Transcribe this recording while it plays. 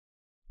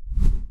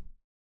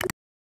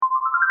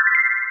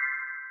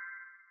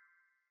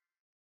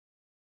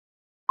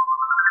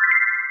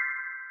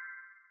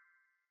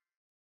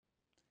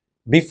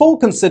Before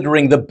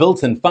considering the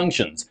built-in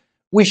functions,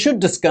 we should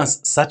discuss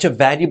such a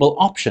valuable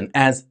option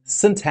as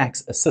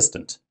Syntax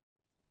Assistant.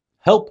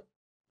 Help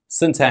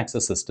Syntax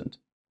Assistant.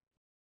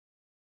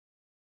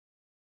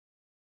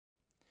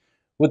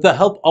 With the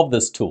help of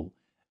this tool,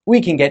 we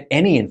can get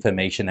any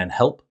information and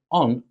help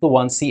on the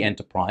 1C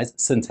Enterprise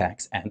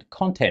syntax and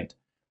content.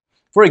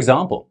 For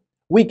example,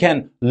 we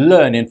can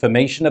learn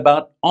information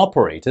about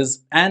operators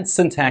and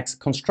syntax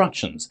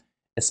constructions,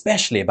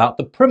 especially about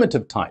the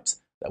primitive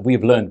types that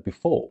we've learned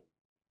before.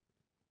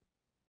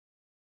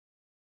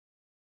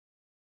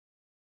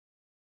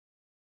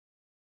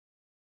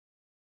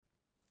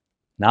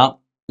 Now,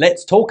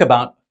 let's talk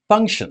about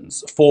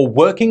functions for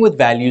working with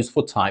values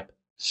for type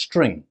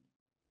string.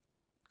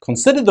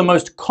 Consider the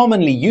most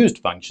commonly used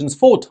functions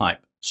for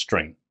type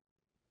string.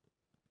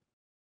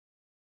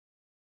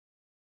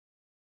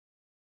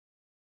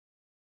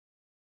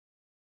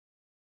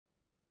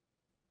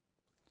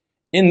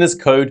 In this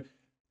code,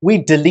 we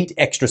delete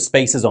extra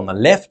spaces on the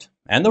left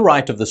and the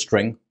right of the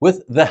string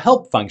with the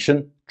help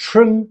function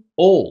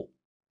TrimAll.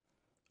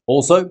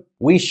 Also,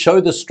 we show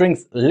the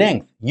string's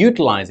length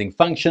utilizing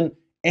function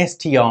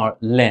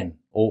StrLen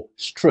or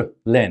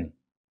StrLen.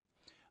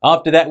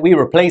 After that, we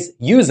replace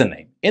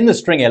username in the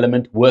string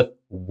element with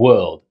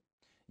world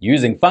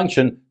using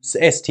function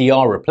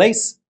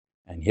StrReplace,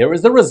 and here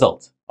is the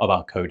result of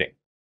our coding.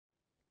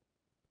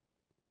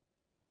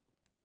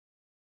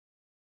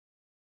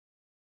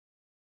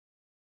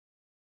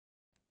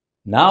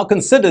 Now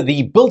consider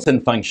the built-in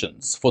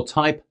functions for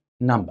type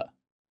number.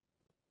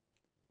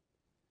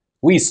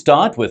 We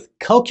start with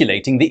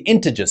calculating the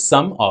integer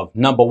sum of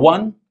number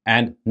 1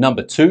 and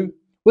number 2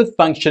 with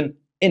function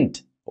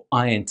int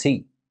or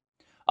int.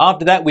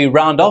 After that, we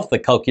round off the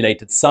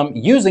calculated sum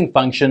using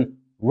function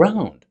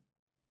round.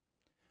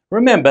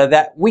 Remember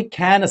that we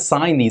can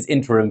assign these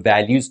interim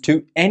values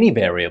to any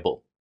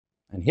variable.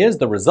 And here's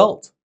the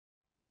result.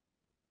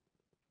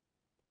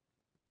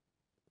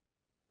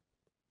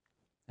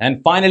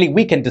 And finally,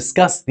 we can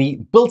discuss the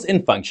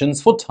built-in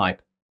functions for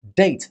type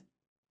date.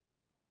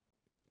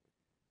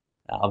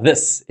 Now,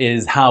 this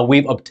is how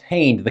we've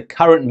obtained the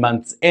current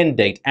month's end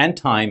date and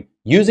time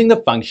using the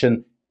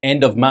function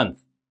end of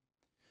month.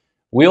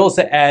 We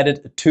also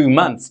added 2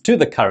 months to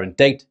the current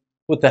date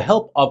with the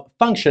help of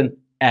function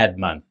add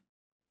month.